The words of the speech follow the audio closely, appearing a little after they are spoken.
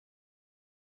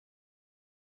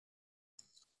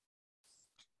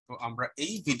তো আমরা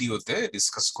এই ভিডিওতে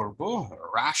ডিসকাস করব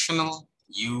rational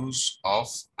use of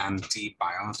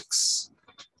antibiotics.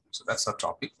 So that's our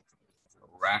topic.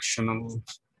 Rational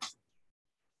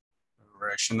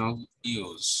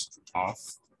use of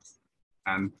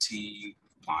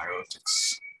antibiotics.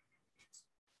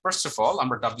 First of all,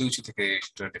 আমরা WHO থেকে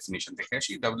একটা definition দেখে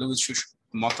আসি। WHO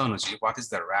মত অনুযায়ী what is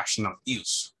the rational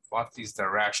use? What is the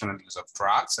rational use of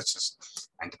drugs such as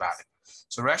antibiotic?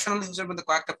 So rational use এর মধ্যে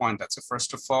কয়েকটা পয়েন্ট আছে।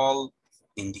 First of all,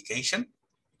 indication.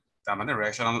 তার মানে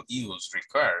rational use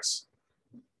requires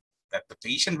that the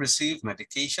patient receive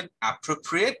medication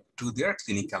appropriate to their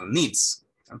clinical needs.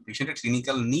 Patient's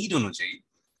clinical need অনুযায়ী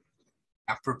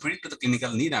appropriate to the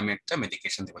clinical need আমি একটা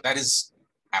medication Dev. That is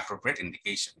appropriate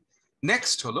indication.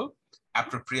 Next হলো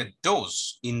appropriate dose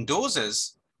in doses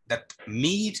that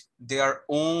meet their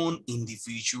own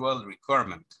individual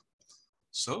requirement.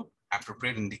 So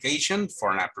appropriate indication for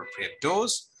an appropriate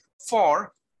dose for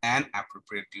an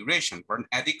appropriate duration for an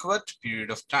adequate period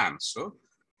of time. So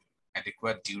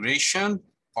adequate duration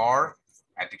or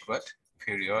adequate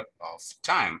period of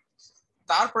time.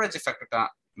 তারপরে যে ফ্যাক্টরটা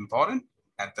important,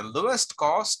 at the lowest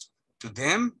cost to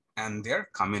them and their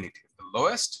community. The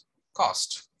lowest cost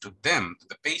to them, to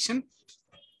the patient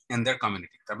and their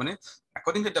community. তার মানে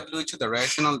according to WHO, the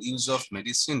rational use of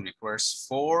medicine requires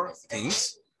 4 things.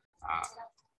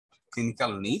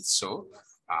 Clinical needs. So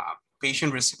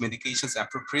patient receive medications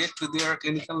appropriate to their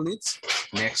clinical needs.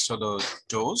 Next to the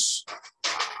dose.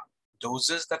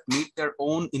 Doses that meet their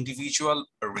own individual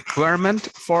requirement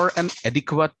for an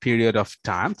adequate period of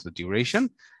time, the duration,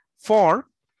 for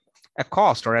a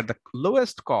cost or at the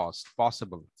lowest cost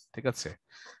possible.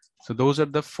 So those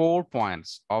are the 4 points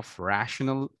of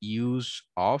rational use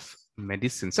of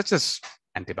medicine, such as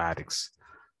antibiotics.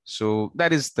 So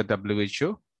that is the WHO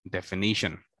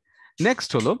definition. Next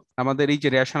holo, আমাদের এই যে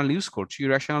rational use করছি,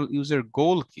 rational user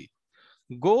goal কি?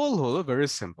 Goal holo very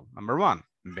simple. Number 1,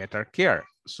 better care.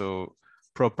 So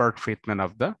proper treatment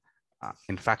of the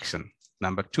infection.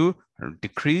 Number 2,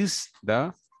 decrease the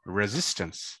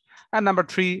resistance. And number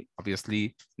 3, obviously,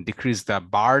 decrease the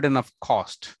burden of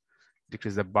cost.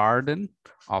 Decrease the burden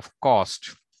of cost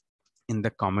in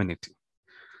the community.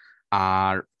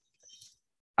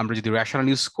 আমরা যদি rational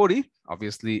use করি,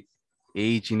 obviously,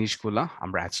 এই জিনিসগুলা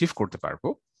আমরা achieve করতে পারবো.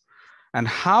 And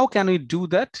how can we do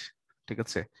that? ঠিক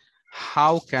আছে?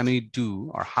 How can we do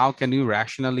or how can you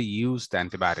rationally use the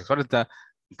antibiotics? What are the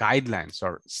guidelines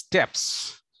or steps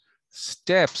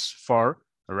for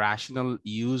rational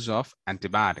use of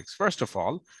antibiotics? First of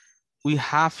all, we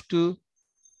have to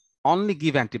only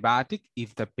give antibiotic if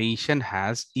the patient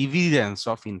has evidence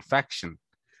of infection.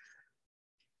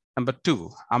 Number 2,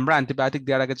 আমরা antibiotic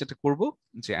দেওয়ার আগে যেটা করব,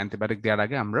 যে antibiotic দেওয়ার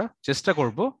আগে আমরা চেষ্টা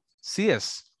করব CS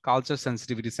culture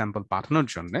sensitivity sample পাঠানোর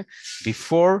জন্য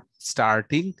before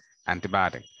starting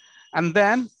antibiotic. And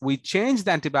then we change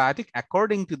the antibiotic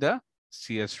according to the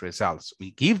CS results. We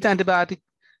give the antibiotic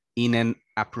in an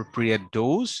appropriate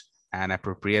dose and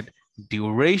appropriate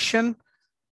duration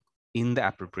in the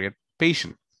appropriate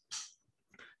patient.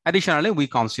 Additionally, we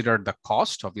consider the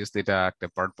cost. Obviously, এটা একটা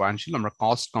part point ছিল, আমরা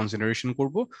cost consideration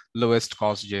করব, lowest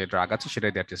cost যে drug আছে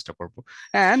সেটাই দেওয়ার চেষ্টা করব.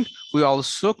 And we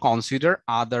also consider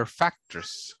other factors.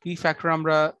 Key factor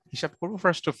আমরা হিসাব করব.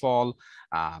 First of all,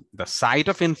 the site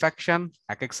of infection.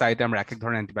 এক site আমরা এক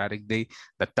ধরনের antibiotic দেই.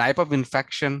 The type of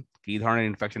infection. কি ধরনের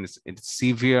infection is it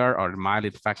severe or mild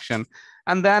infection.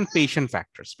 And then patient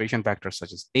factors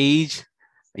such as age.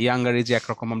 Younger age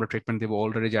একরকম আমরা ট্রিটমেন্ট দেব,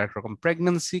 older age একরকম,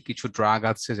 pregnancy কিছু ড্রাগ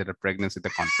আছে যেটা প্রেগন্যান্সিতে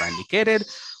contraindicated.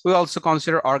 We also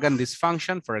consider organ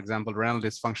dysfunction. For example, renal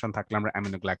dysfunction থাকলে আমরা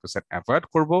aminoglycoside avoid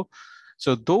করব. So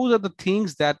those are the things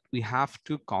that we have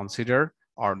to consider,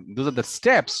 or those are the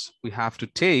steps we have to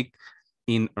take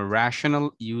in a rational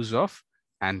use of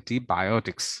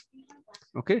antibiotics.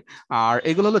 Okay, আর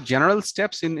এগুলো হলো general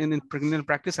steps in clinical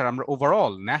practice. আর আমরা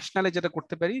overall nationally যেটা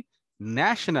করতে পারি,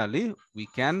 nationally we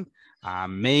can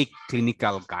make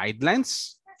clinical guidelines.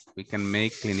 We can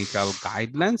make clinical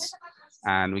guidelines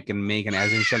and we can make an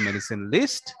essential medicine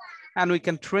list, and we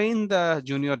can train the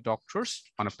junior doctors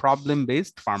on a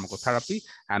problem-based pharmacotherapy,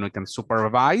 and we can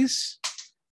supervise,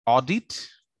 audit,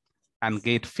 and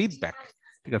get feedback.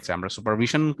 ঠিক আছে, আমরা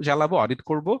supervision চালাবো, audit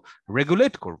করব,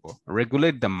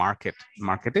 regulate the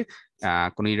মার্কেটে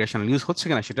কোনো irrational use হচ্ছে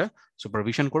কিনা সেটা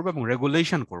সুপারভিশন করবো এবং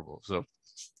রেগুলেশন করব. So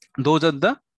those are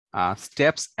the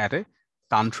steps at a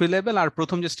country level. আর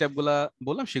প্রথম যে স্টেপগুলা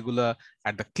বললাম সেগুলা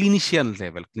at the clinician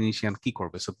level, clinician কি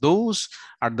করবে. So those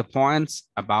are the points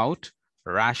about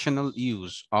rational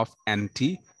use of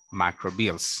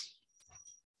antimicrobials.